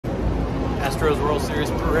Astros World Series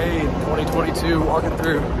Parade 2022, walking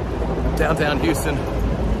through downtown Houston,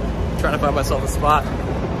 trying to find myself a spot.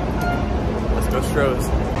 Let's go Astros.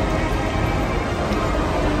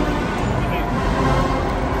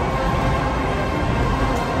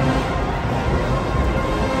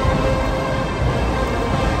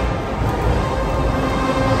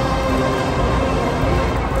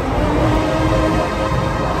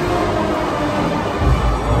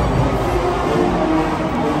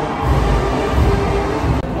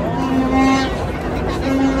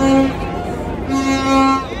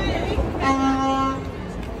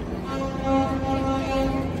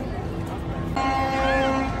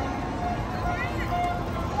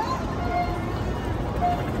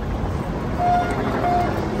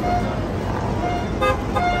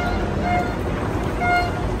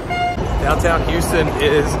 Downtown Houston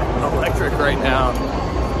is electric right now.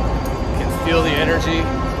 You can feel the energy.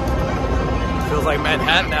 It feels like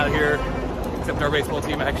Manhattan out here, except our baseball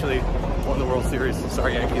team actually won the World Series.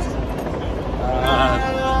 Sorry, Yankees.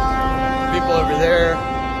 People over there,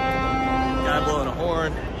 guy blowing a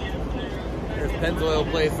horn. There's Pennzoil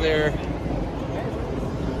Place there.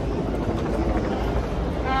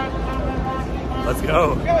 Let's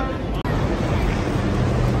go.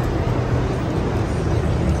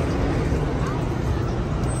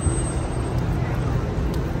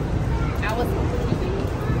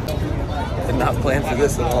 Did not plan for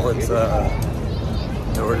this at all. It's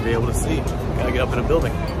nowhere to be able to see. Gotta get up in a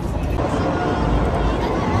building.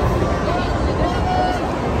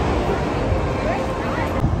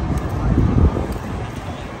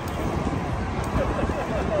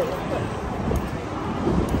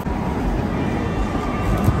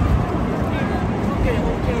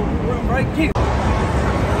 Right here.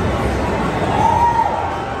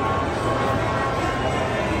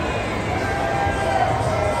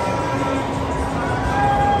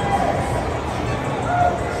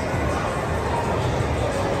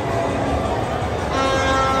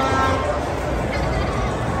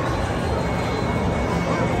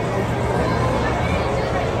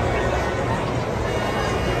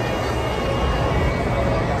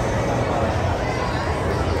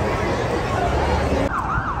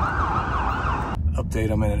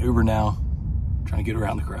 I'm in an Uber now, trying to get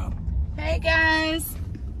around the crowd. Hey guys.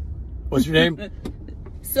 What's your name?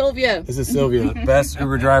 Sylvia. This is Sylvia, best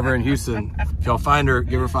Uber driver in Houston. If y'all find her,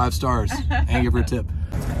 give her 5 stars and give her a tip.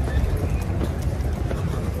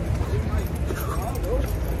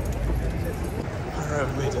 All right,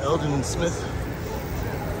 we made to Eldon and Smith.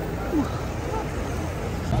 Whew.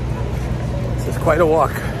 This is quite a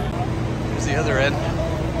walk. Here's the other end.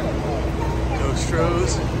 Go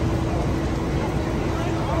Astros.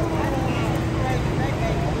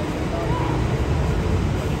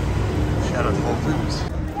 Shout out to Whole Foods.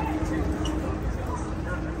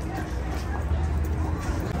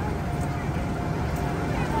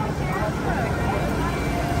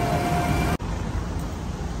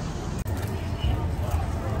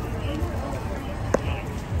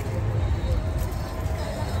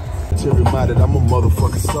 Reminded I'm a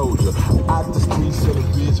motherfucking soldier. Out the street selling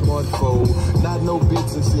bitch one fold. Not no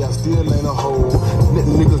bitch and see I still ain't a hoe. Let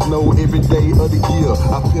niggas know every day of the year.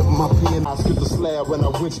 I pimp my pen, I skipped the slab when I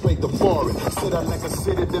went straight to foreign. Said I like I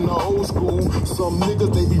said it in the old school. Some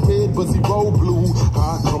niggas they be red but zero blue.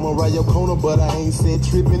 I come around your corner but I ain't said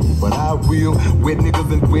tripping. But I will. Wet niggas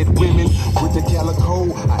and wet women. With the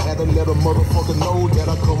calico, I had to let a motherfucker know that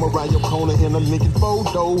I come around your corner in a Lincoln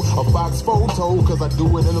photo. A box photo, cause I do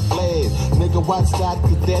it in a flash. Nigga, watch that,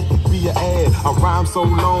 could that be an ad? I rhyme so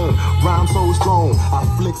long, rhyme so strong. I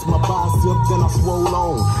flex my bicep, then I swole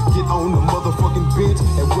on. Get on the motherfucking bench,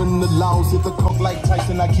 and when the laws hit the coke like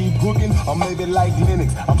Tyson, I keep cooking. Or maybe like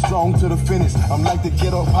Lennox, I'm strong to the finish. I'm like the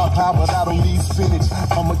get up pop high, but I don't need spinach.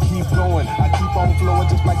 I'ma keep going, I keep on flowing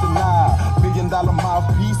just like the Nile. $1 billion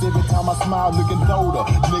mouthpiece, every time I smile, looking older.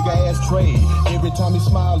 Nigga ass trade, every time he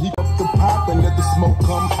smile, he up the pop and let the smoke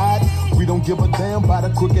come out. We don't give a damn about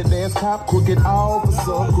a crooked ass cop, crooked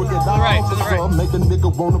officer, crooked officer. Make a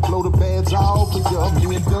nigga wanna blow the badge off of ya.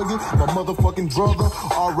 Me and Dougie, my motherfucking brother.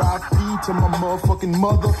 R.I.P. to my motherfucking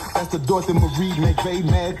mother. That's the Dorothy Marie McVeigh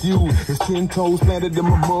Matthew. It's 10 toes planted in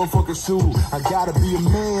my motherfucking shoe. I gotta be a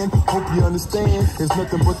man, hope you understand. There's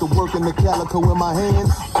nothing but the work and the calico in my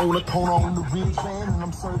hand. On the corner on the ridge van, and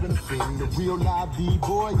I'm serving a thing. The real live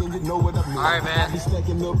D-boy, and you know what I mean. Alright, man.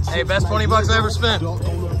 Hey, best 20 bucks I ever spent.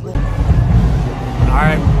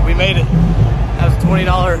 Alright, we made it. That was a $20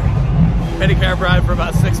 pedicab ride for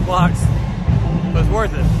about 6 blocks. It was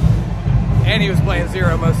worth it. And he was playing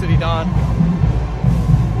Zero Mo City Dawn.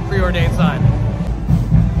 Preordained sign.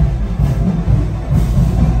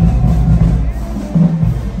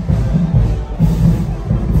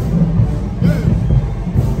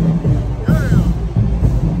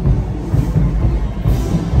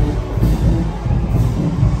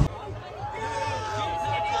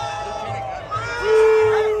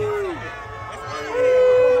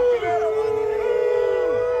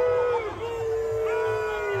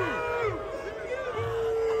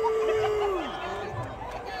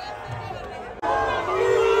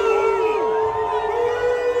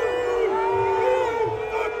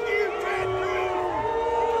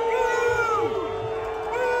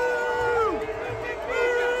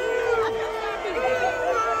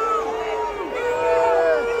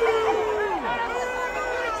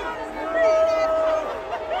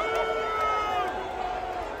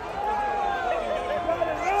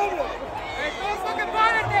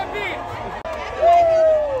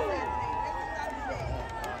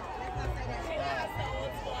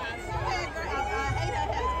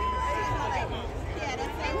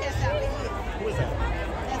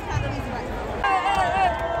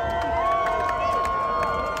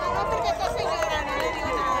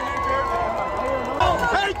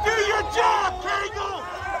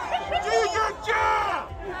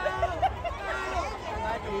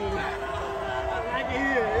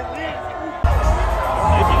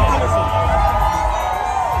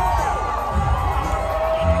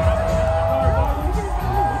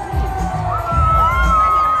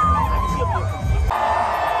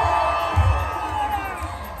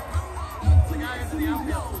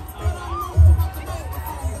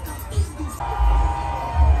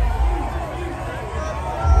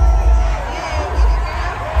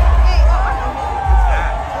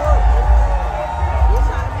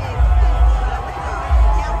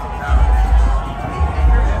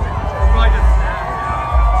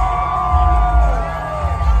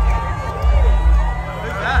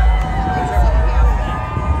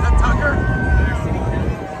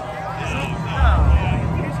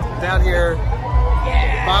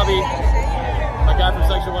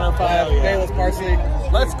 5. Bayless Parsley.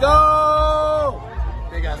 Let's go!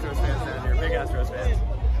 Big Astros fans down here. Big Astros fans.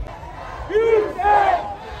 Houston!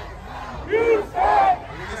 Houston!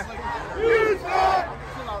 Houston!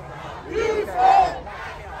 Houston!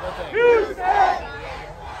 Houston!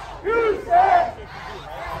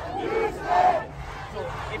 Houston!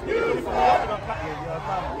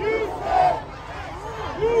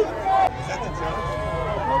 Houston!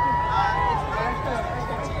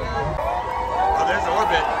 Oh, there's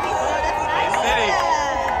Orbit. City.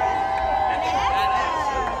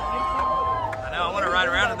 I know, I want to ride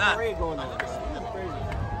around in that.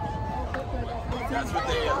 That's what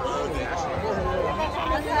they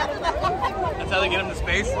That's how they get him to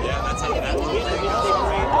space? Yeah, that's how that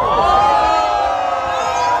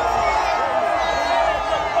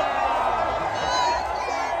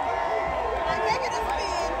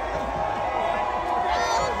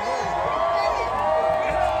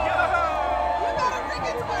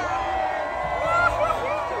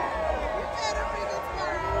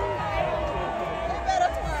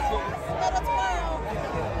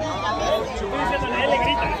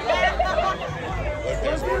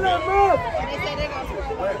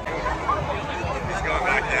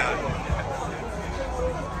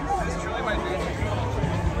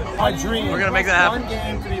My dream. We're gonna make that happen. One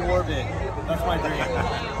game to the orbit. That's my dream.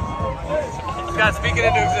 God, speak it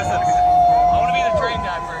into existence. I want to be the train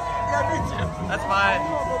guy for a game. That's mine.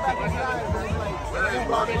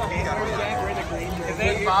 His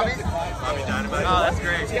name's Bobby? Bobby Dynamite. Oh, that's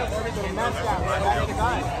great. I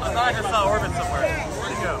thought I just saw Orbit somewhere.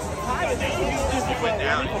 Where'd he go? He went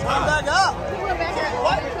down. Come back up.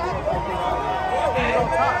 What?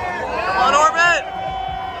 Come on, Orbit.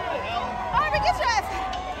 Orbit, get your ass.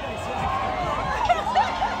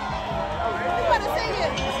 You better sing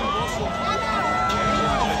it.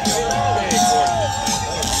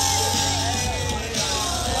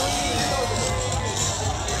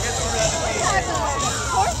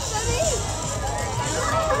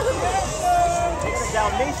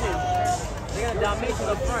 Dalmatian. They got a Dalmatian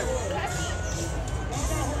up front.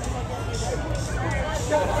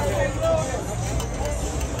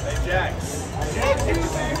 Hey, Jack.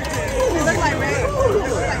 Look like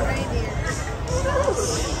reindeer.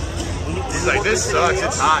 He's like, this sucks.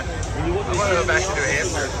 It's hot. I want to go back to New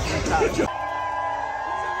Hampshire.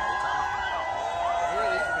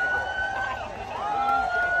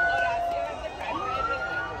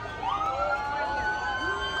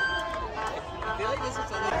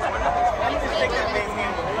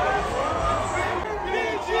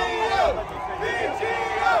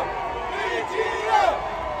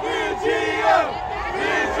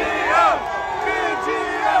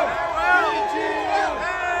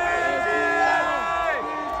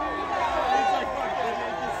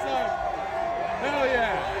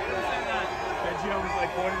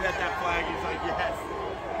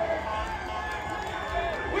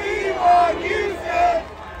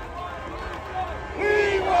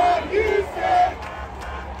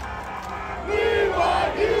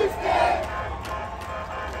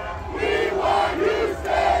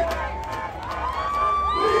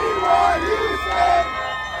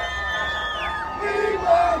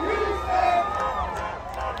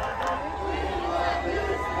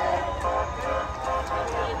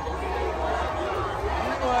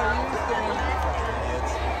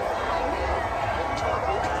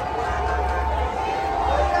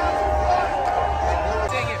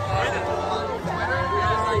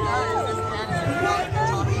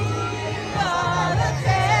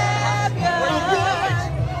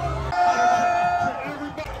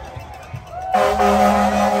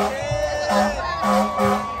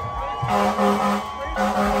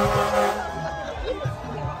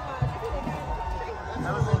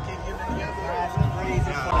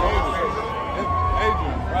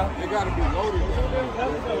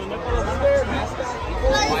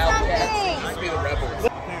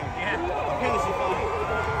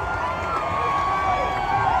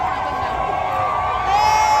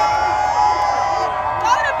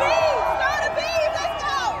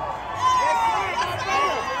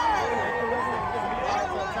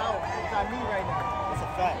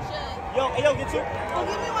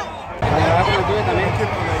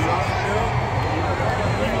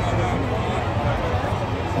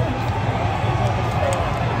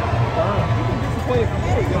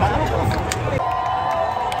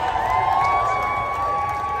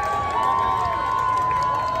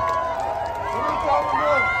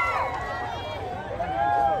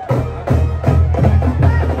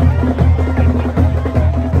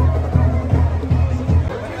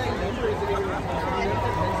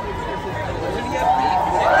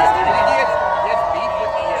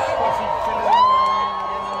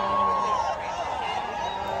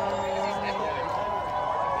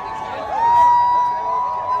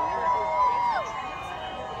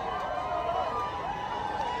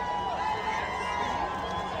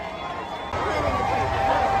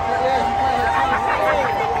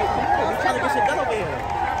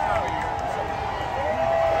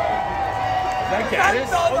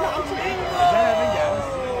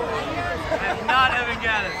 Not Evan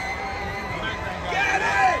Gaddis.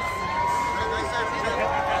 Gaddis!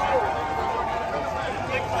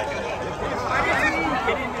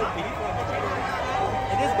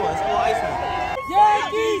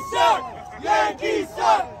 Yankees suck! Yankees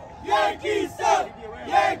suck! Yankees suck!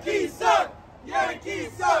 Yankees suck!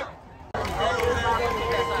 Yankees suck! Let's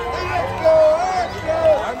go!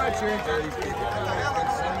 I'm not cheering for these people.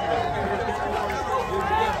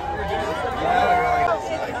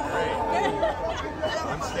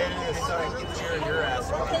 I'm standing in the sun cheering your ass.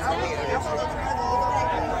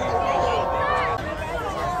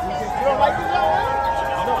 You don't like this one?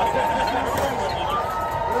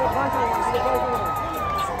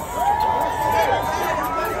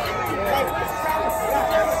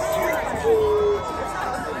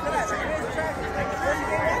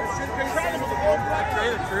 Trey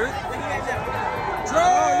the Truth? Trey!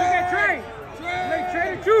 Oh, look at Trey! Trey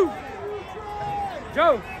the Truth!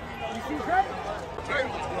 Joe, you see Trey?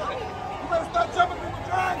 You better stop jumping people,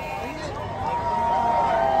 Trey!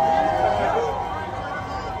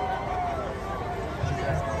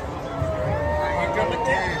 Here come the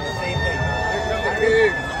king. Same thing. Here come the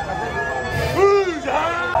king.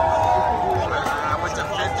 I went to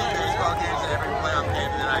 50 baseball games and every playoff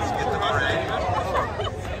game, and then I just get the parade.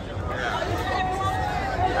 Yeah.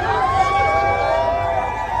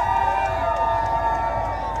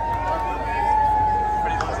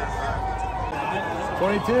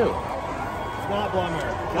 22. It's not Blummer.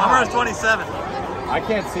 Blummer is 27. I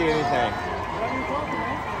can't see anything.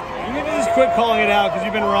 You need to just quit calling it out because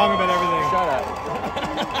you've been wrong about everything. Shut up.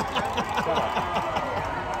 Shut up.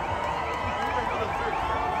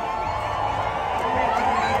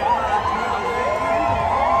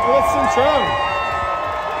 What's some Trump?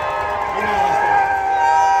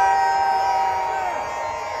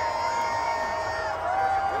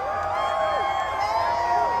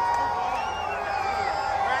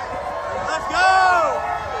 Let's go!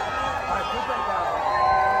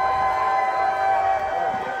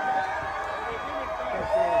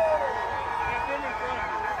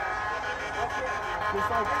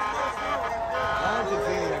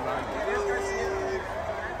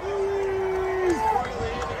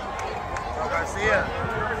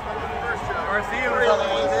 Garcia was on the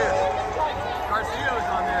one too. Garcia was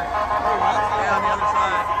on there. Yeah, on the other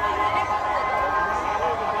side.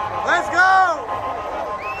 Let's go!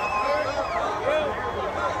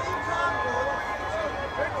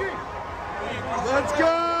 Let's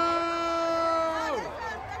go!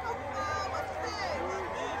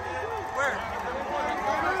 Where?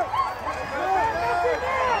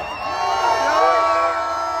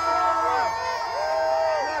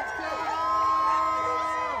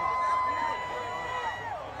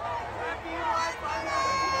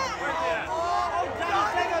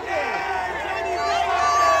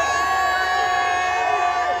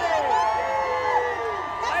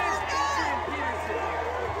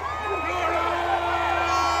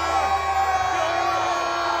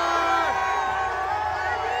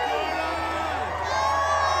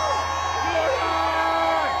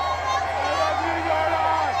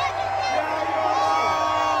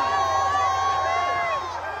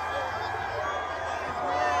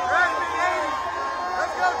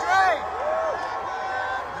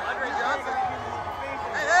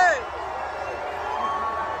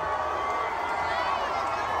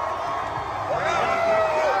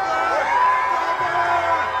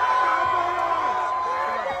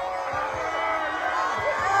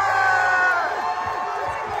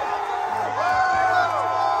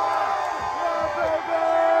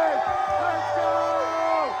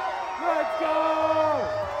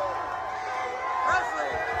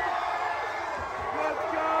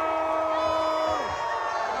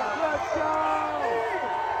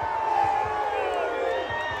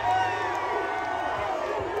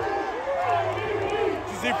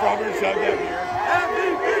 Framber shut that here.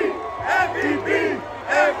 MVP! MVP!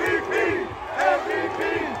 MVP! MVP!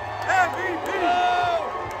 MVP!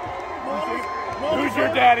 Who's your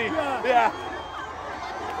daddy? Yeah.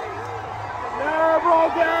 Yeah, bro,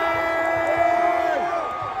 gang!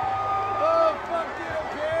 Oh, fuck you,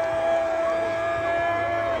 king!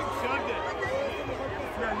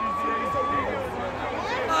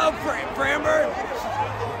 Oh, Framber!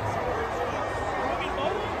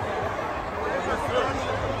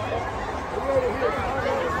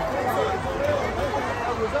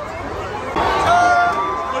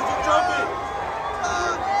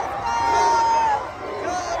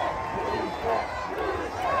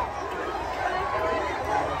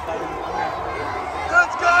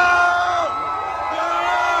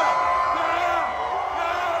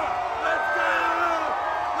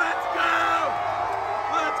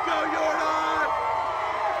 Let's go, Jordan!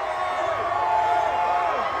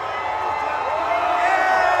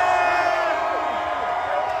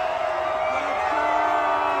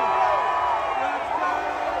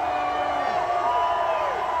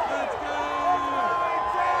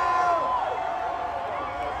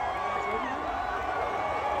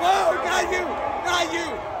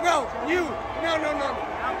 No, you. No.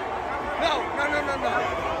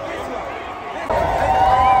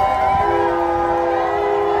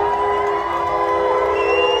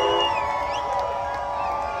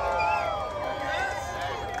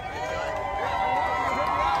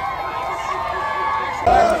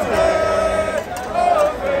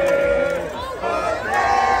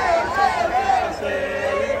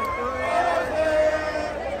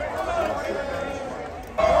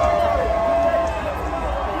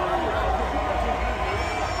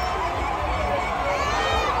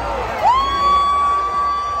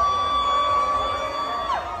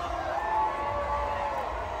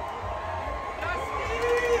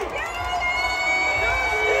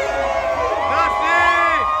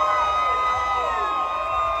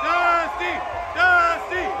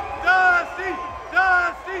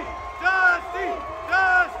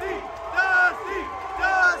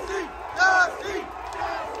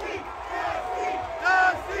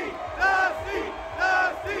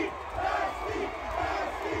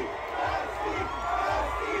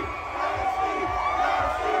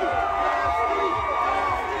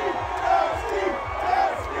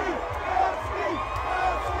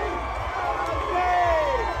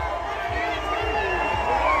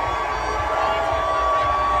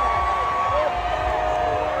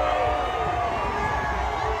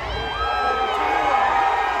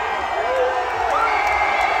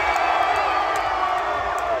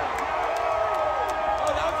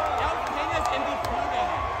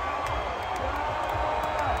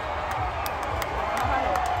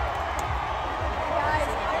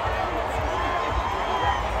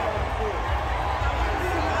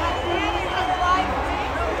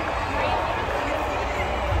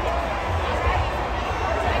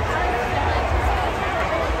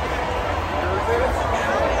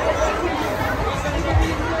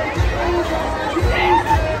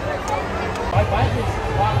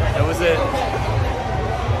 That was it.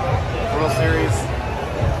 World Series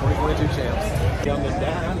 2022 champs. Coming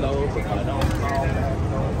down low, but I don't know.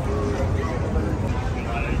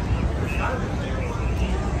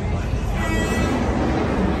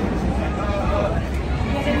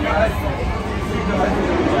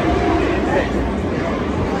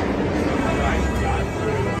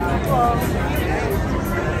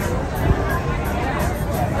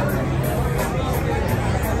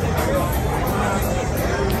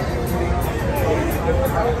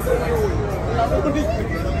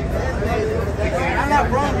 I'm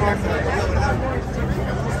not wrong,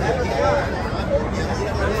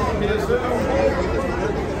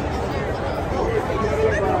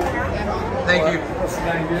 Thank you.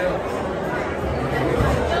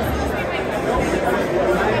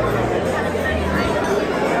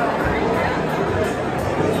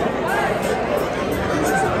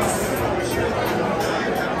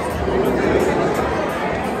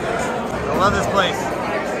 I love this place.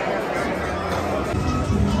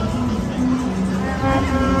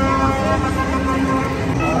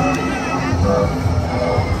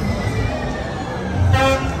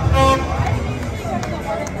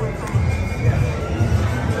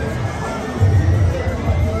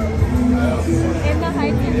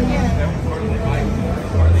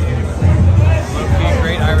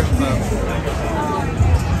 Great Irish pub.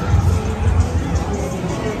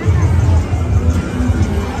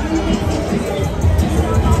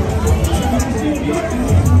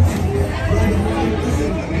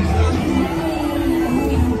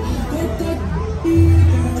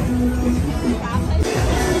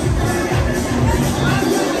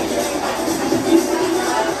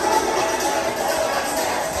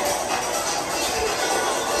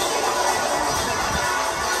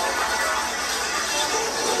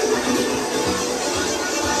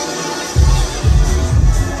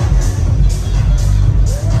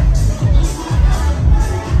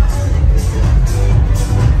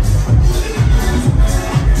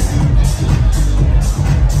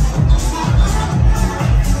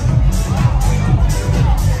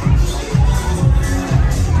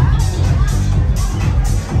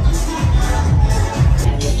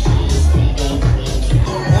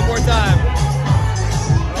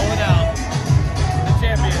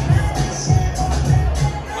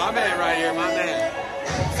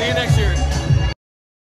 See you next year.